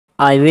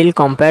I will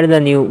compare the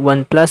new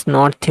OnePlus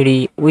Nord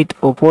 3 with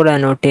Oppo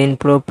Reno 10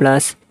 Pro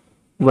Plus.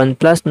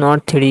 OnePlus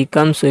Nord 3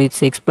 comes with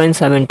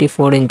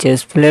 6.74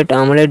 inches flat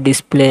AMOLED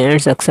display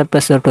and success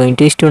ratio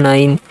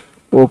 20:9.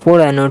 Oppo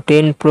Reno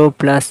 10 Pro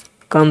Plus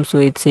comes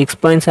with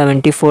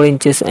 6.74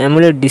 inches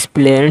AMOLED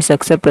display and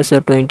success ratio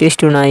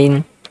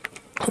 20:9.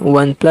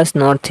 OnePlus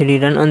Nord 3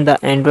 run on the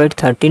Android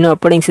 13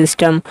 operating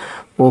system.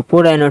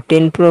 Oppo Reno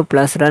 10 Pro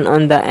Plus run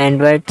on the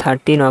Android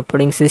 13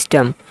 operating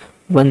system.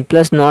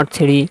 OnePlus Nord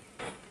 3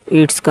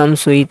 it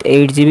comes with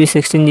 8GB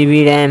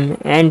 16GB RAM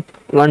and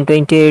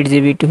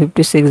 128GB to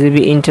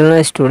 56GB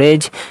internal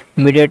storage,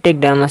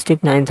 MediaTek Dimensity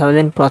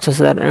 9000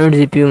 processor and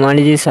GPU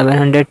Mali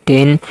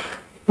 710.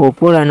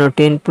 Oppo Reno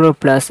 10 Pro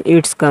Plus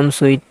it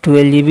comes with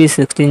 12GB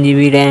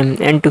 16GB RAM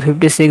and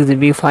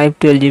 256GB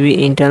 512GB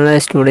internal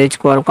storage,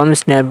 Qualcomm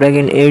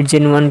Snapdragon 8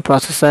 Gen 1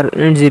 processor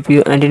and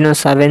GPU Adreno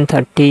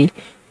 730.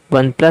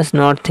 OnePlus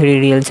Nord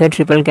 3 real set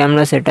triple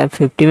camera setup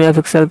 50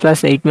 MP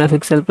plus 8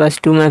 MP plus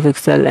 2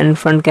 MP and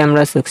front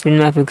camera 16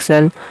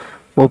 MP.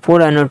 Oppo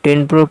Reno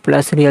 10 Pro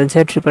Plus real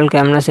set triple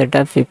camera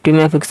setup 50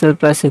 MP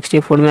plus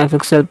 64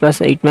 MP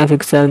plus 8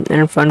 MP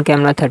and front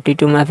camera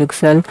 32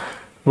 MP.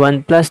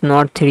 OnePlus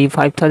Nord 3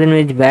 5000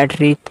 mAh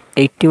battery,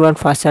 80W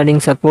fast charging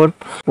support.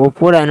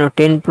 Oppo Reno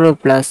 10 Pro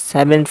Plus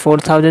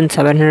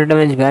 4700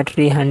 mAh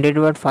battery,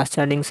 100W fast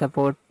charging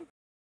support.